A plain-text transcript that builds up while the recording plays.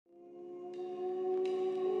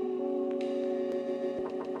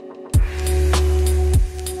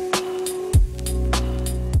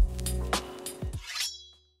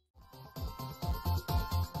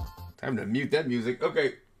having to mute that music.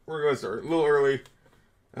 Okay, we're going to start a little early.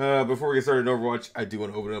 Before we get started in Overwatch, I do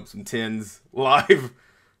want to open up some tins live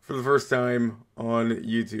for the first time on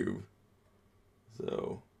YouTube.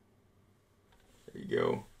 So, there you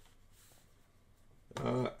go.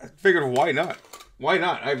 I figured, why not? Why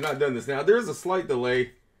not? I've not done this. Now, there is a slight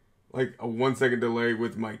delay, like a 1 second delay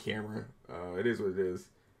with my camera. It is what it is.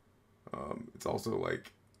 It's also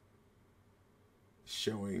like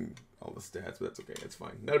showing all the stats, but that's okay. It's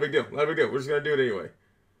fine. Not a big deal. Not a big deal. We're just going to do it anyway.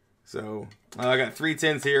 So, I got 3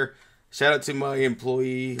 tins here. Shout out to my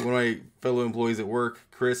employee, one of my fellow employees at work,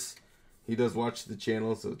 Chris. He does watch the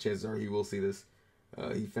channel, so chances are he will see this.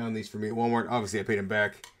 He found these for me at Walmart. Obviously, I paid him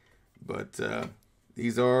back. But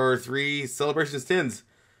these are 3 Celebrations tins.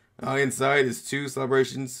 Inside is 2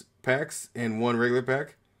 Celebrations packs and 1 regular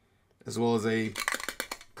pack, as well as a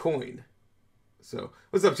coin. So,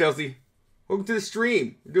 what's up, Chelsea? Welcome to the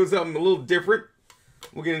stream. We're doing something a little different.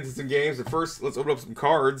 We'll get into some games, but first, let's open up some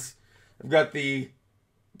cards. I've got the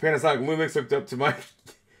Panasonic Lumix hooked up to my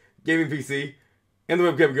gaming PC, and the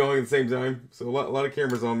webcam going at the same time. So a lot of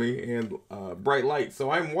cameras on me, and bright light.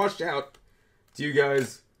 So I'm washed out to you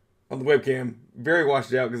guys on the webcam. Very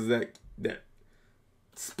washed out because of that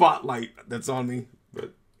spotlight that's on me.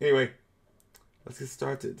 But anyway, let's get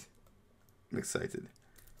started. I'm excited.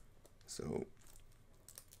 So,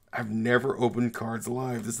 I've never opened cards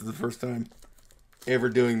live. This is the first time ever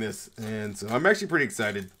doing this, and so I'm actually pretty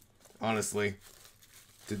excited, honestly,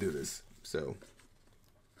 to do this. So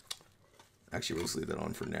actually we'll just leave that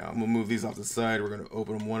on for now. I'm gonna move these off the side. We're gonna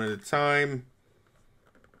open them one at a time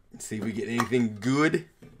and see if we get anything good.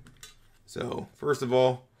 So first of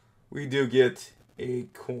all, we do get a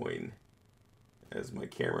coin, as my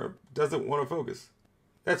camera doesn't want to focus.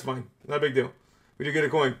 That's fine, not a big deal. We do get a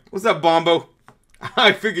coin. What's up, Bombo?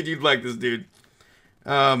 I figured you'd like this, dude.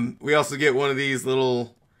 We also get one of these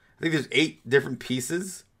little, I think there's 8 different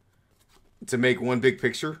pieces to make one big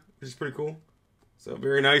picture, which is pretty cool. So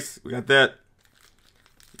very nice. We got that.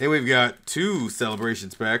 Then we've got 2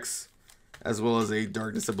 Celebrations packs, as well as a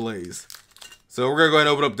Darkness Ablaze. So we're going to go ahead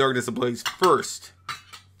and open up Darkness Ablaze first.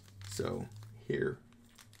 So here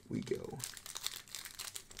we go.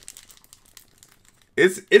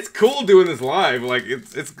 It's cool doing this live. Like,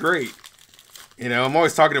 it's great. You know, I'm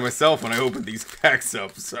always talking to myself when I open these packs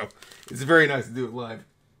up, so it's very nice to do it live.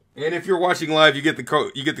 And if you're watching live, you get the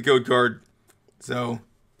code card. So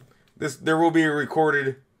there will be a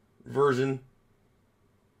recorded version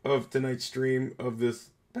of tonight's stream of this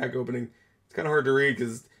pack opening. It's kind of hard to read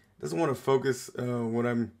because it doesn't want to focus when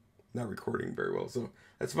I'm not recording very well. So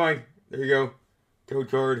that's fine. There you go. Code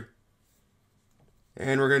card.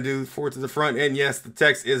 And we're going to do 4 to the front. And yes, the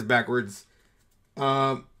text is backwards.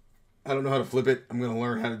 I don't know how to flip it. I'm going to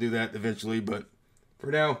learn how to do that eventually, but for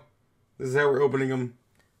now, this is how we're opening them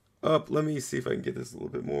up. Let me see if I can get this a little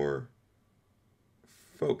bit more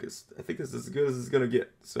focused. I think this is as good as it's going to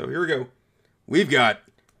get. So here we go. We've got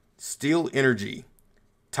Steel Energy,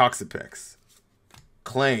 Toxapex,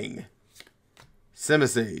 Clang,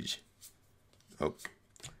 Semisage,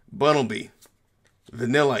 Bunnelby,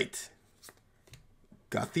 Vanillite,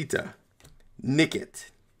 Gothita, Nickit,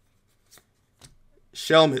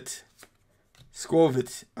 Shelmet,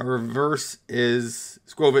 Squovit. Our reverse is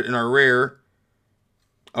Squovit, and our rare.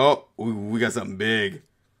 Oh, we got something big.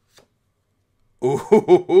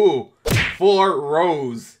 Ooh, full art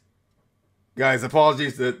Rose. Guys,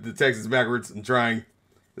 apologies that the text is backwards. I'm trying.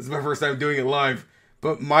 This is my first time doing it live.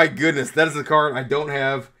 But my goodness, that is a card I don't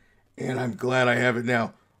have, and I'm glad I have it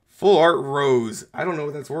now. Full art Rose. I don't know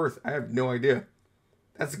what that's worth. I have no idea.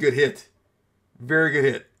 That's a good hit. Very good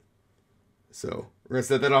hit. So, we're going to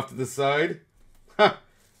set that off to the side. Ha!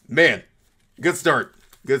 Man, good start.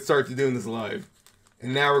 Good start to doing this live.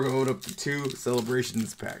 And now we're going to open up the 2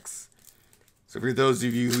 Celebrations packs. So for those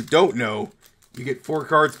of you who don't know, you get 4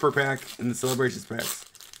 cards per pack in the Celebrations packs.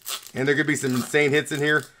 And there could be some insane hits in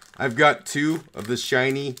here. I've got 2 of the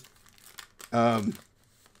Shiny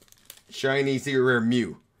Secret Rare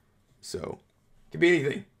Mew. So, it could be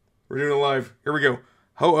anything. We're doing it live. Here we go.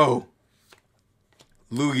 Ho-Oh.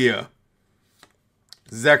 Lugia.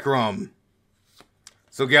 Zekrom.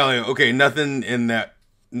 So Galio, okay, nothing in that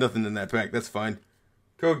pack. That's fine.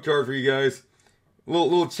 Code card for you guys.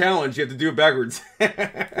 Little challenge. You have to do it backwards.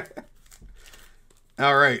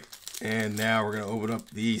 All right, and now we're gonna open up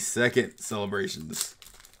the second Celebrations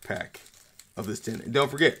pack of this tin. And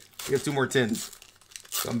don't forget, we have 2 more tins.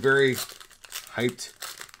 So I'm very hyped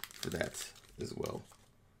for that as well.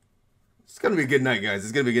 It's gonna be a good night, guys.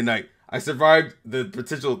 It's gonna be a good night. I survived the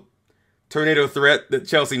potential tornado threat that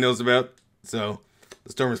Chelsea knows about. So,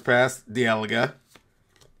 the storm has passed. Dialga.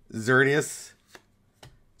 Xerneas.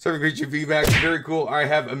 Surfing Pikachu VMAX, very cool. I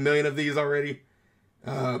have a million of these already.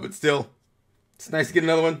 But still, it's nice to get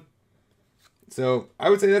another one. So I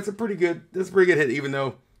would say that's a pretty good hit, even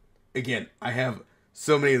though, again, I have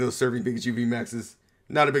so many of those Surfing Pikachu VMAXs.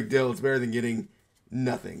 Not a big deal. It's better than getting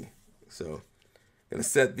nothing. So, gonna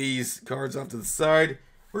set these cards off to the side.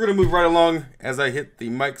 We're gonna move right along as I hit the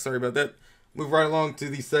mic. Sorry about that. Move right along to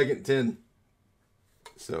the second tin.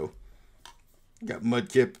 So, got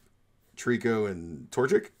Mudkip, Trico, and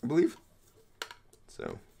Torchic, I believe.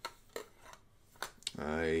 So,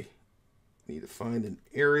 I need to find an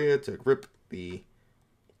area to rip the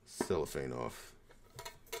cellophane off.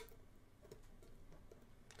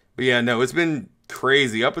 But yeah, no, it's been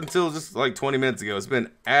crazy. Up until just like 20 minutes ago, it's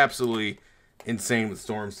been absolutely insane with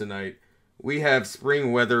storms tonight. We have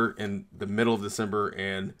spring weather in the middle of December,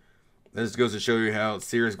 and that just goes to show you how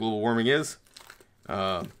serious global warming is.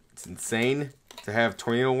 It's insane to have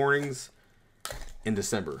tornado warnings in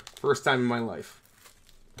December. First time in my life.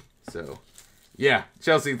 So, yeah,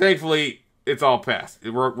 Chelsea, thankfully, it's all passed.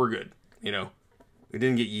 We're good. You know, we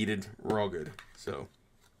didn't get yeeted. We're all good. So,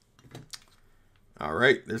 all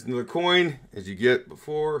right, there's another coin, as you get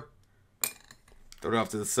before. Throw it off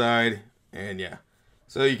to the side, and yeah.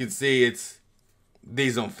 So you can see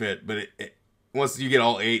these don't fit, but once you get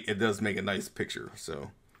all 8, it does make a nice picture.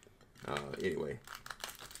 So, anyway.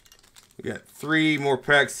 We got 3 more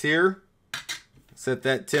packs here. Set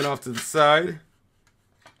that tin off to the side.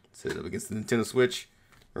 Set it up against the Nintendo Switch.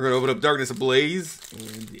 We're going to open up Darkness Ablaze.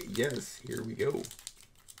 And yes, here we go.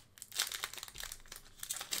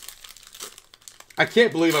 I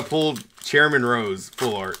can't believe I pulled Chairman Rose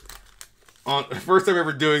full art. First time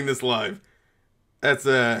ever doing this live. That's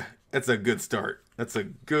a good start. That's a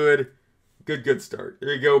good start.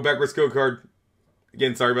 There you go, backwards code card.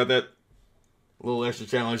 Again, sorry about that. A little extra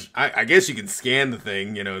challenge. I guess you can scan the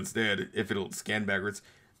thing, you know, instead, if it'll scan backwards.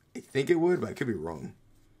 I think it would, but I could be wrong.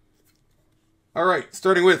 Alright,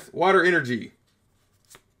 starting with Water Energy.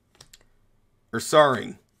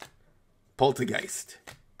 Ursaring. Poltergeist.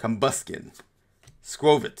 Combuskin.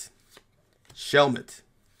 Squovit. Shelmet.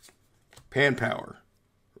 Panpower.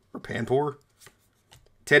 Or Panpour.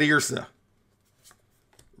 Teddiursa.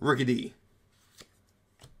 Rookidee.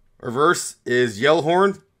 Reverse is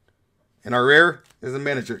Yellowhorn. And our rare is a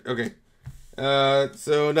manager. Okay.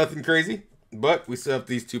 So nothing crazy. But we still have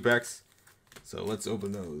these 2 packs. So let's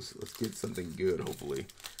open those. Let's get something good, hopefully.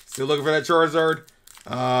 Still looking for that Charizard.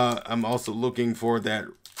 I'm also looking for that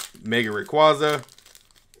Mega Rayquaza.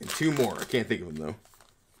 And 2 more. I can't think of them, though.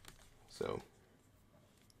 So.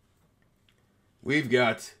 We've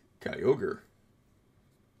got Kyogre.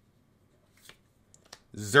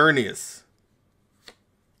 Xerneas.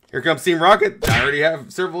 Here comes Team Rocket. I already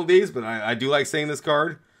have several of these, but I do like saying this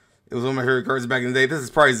card. It was one of my favorite cards back in the day. This is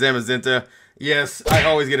probably Zamazenta. Yes, I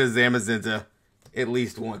always get a Zamazenta at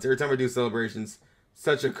least once. Every time I do celebrations.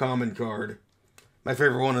 Such a common card. My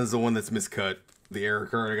favorite one is the one that's miscut. The error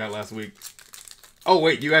card I got last week. Oh,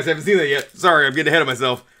 wait. You guys haven't seen that yet. Sorry, I'm getting ahead of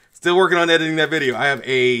myself. Still working on editing that video. I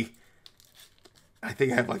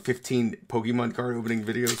think I have like 15 Pokemon card opening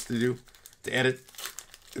videos to do. To edit.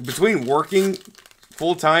 Between working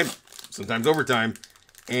full-time, sometimes overtime,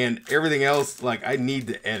 and everything else, like, I need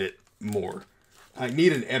to edit more. I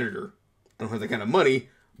need an editor. I don't have that kind of money,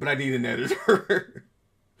 but I need an editor.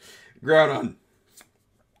 Groudon.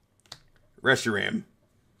 Reshiram.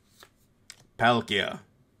 Palkia.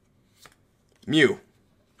 Mew.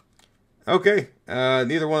 Okay,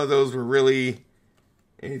 neither one of those were really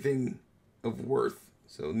anything of worth.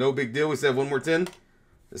 So, no big deal. We still have 1 more 10.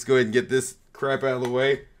 Let's go ahead and get this crap out of the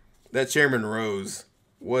way. That Chairman Rose.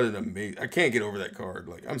 What an amazing... I can't get over that card.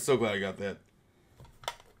 Like, I'm so glad I got that.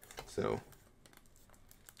 So,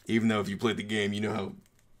 even though if you played the game, you know how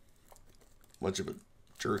much of a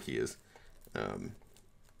jerk he is.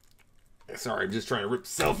 Sorry, I'm just trying to rip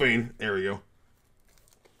cellophane. There we go.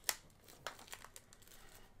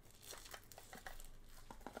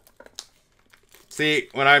 See,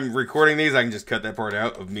 when I'm recording these, I can just cut that part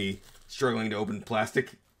out of me struggling to open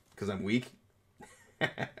plastic because I'm weak.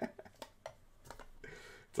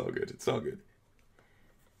 It's all good. It's all good.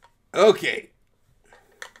 Okay.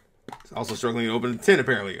 It's also struggling to open a tin,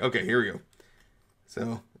 apparently. Okay, here we go.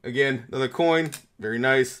 So, again, another coin. Very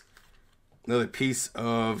nice. Another piece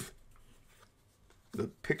of the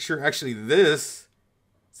picture. Actually, this.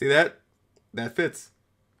 See that? That fits.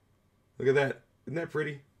 Look at that. Isn't that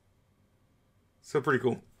pretty? So pretty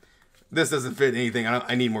cool. This doesn't fit anything.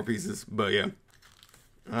 I need more pieces, but yeah.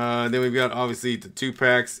 Then we've got, obviously, the 2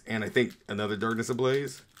 packs, and I think another Darkness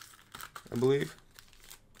Ablaze, I believe.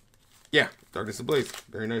 Yeah, Darkness Ablaze.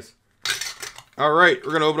 Very nice. Alright,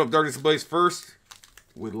 we're going to open up Darkness Ablaze first.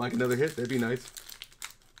 would like another hit. That'd be nice.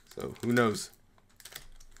 So, who knows?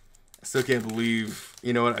 I still can't believe...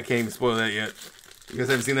 You know what? I can't even spoil that yet. You guys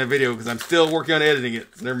haven't seen that video because I'm still working on editing it.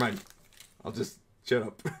 So never mind. I'll just shut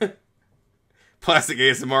up. Plastic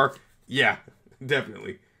ASMR. Yeah,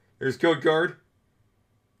 definitely. There's code card.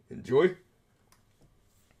 Enjoy.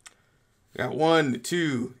 Got 1,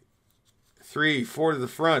 2, 3, 4 to the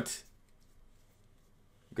front.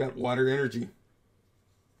 Got water energy.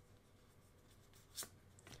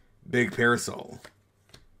 Big parasol.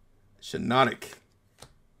 Shinotic.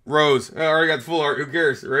 Rose. I already got the full art. Who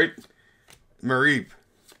cares, right? Mareep.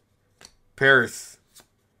 Paris.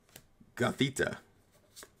 Gothita.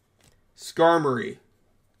 Skarmory.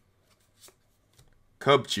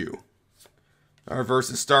 Cubchoo. Our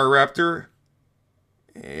versus Star Raptor.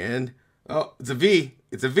 And, oh, it's a V.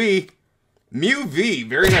 It's a V. Mew V.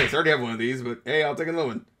 Very nice. I already have one of these, but hey, I'll take another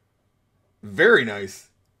one. Very nice.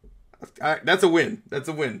 That's a win. That's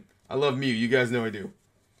a win. I love Mew. You guys know I do.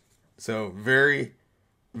 So, very,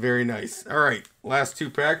 very nice. All right. Last 2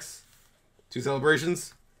 packs. 2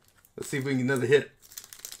 celebrations. Let's see if we can get another hit.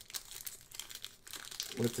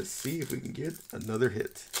 Let's see if we can get another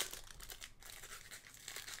hit.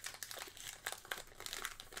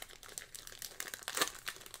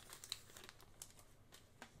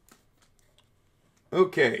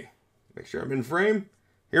 Okay. Make sure I'm in frame.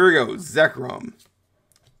 Here we go. Zekrom.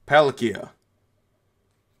 Palkia.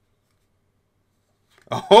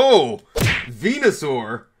 Oh!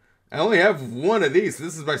 Venusaur. I only have one of these.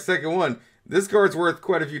 This is my second one. This card's worth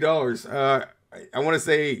quite a few dollars. I want to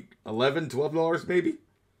say $11, $12 maybe.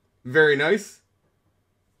 Very nice.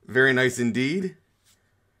 Very nice indeed.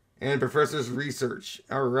 And Professor's Research.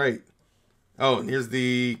 All right. Oh, and here's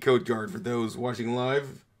the code card for those watching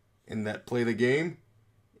live and that play the game.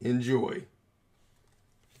 Enjoy.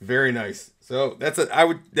 Very nice. So that's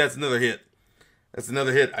another hit. That's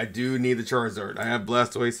another hit. I do need the Charizard. I have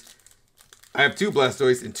Blastoise. I have 2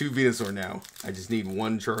 Blastoise and 2 Venusaur now. I just need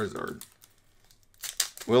 1 Charizard.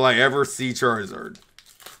 Will I ever see Charizard?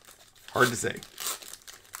 Hard to say.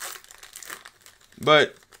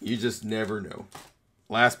 But you just never know.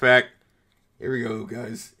 Last pack. Here we go,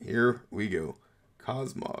 guys. Here we go.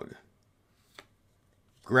 Cosmog.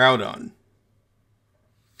 Groudon.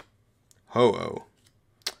 Ho-Oh.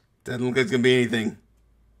 Doesn't look like it's going to be anything.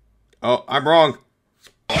 Oh, I'm wrong.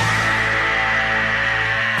 We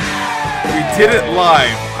did it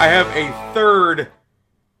live. I have a third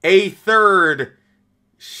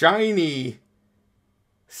shiny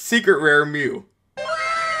secret rare Mew.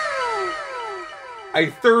 A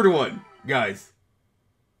third one, guys.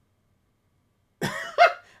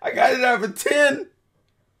 I got it out of a 10.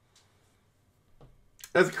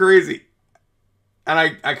 That's crazy. And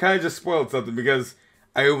I kind of just spoiled something because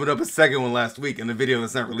I opened up a second one last week in a video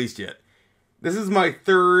that's not released yet. This is my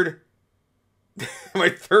third Mew. My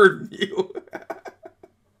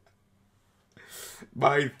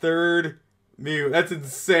third Mew. That's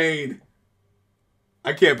insane.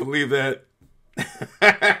 I can't believe that.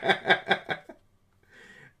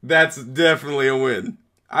 That's definitely a win.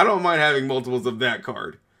 I don't mind having multiples of that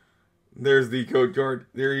card. There's the code card.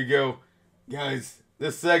 There you go. Guys,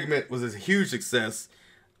 this segment was a huge success.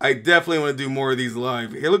 I definitely want to do more of these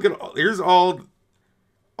live. Here, look at here's all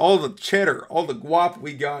the cheddar, all the guap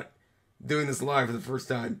we got doing this live for the first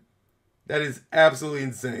time. That is absolutely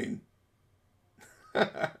insane.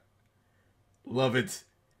 Love it.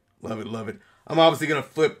 Love it, love it. I'm obviously going to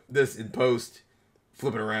flip this in post,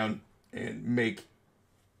 flip it around, and make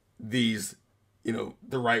these, you know,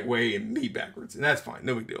 the right way and me backwards. And that's fine.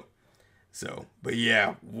 No big deal. So, but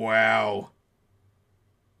yeah, wow.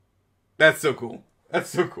 That's so cool.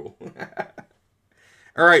 That's so cool.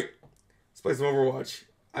 All right. Let's play some Overwatch.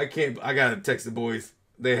 I gotta text the boys.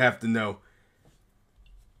 They have to know.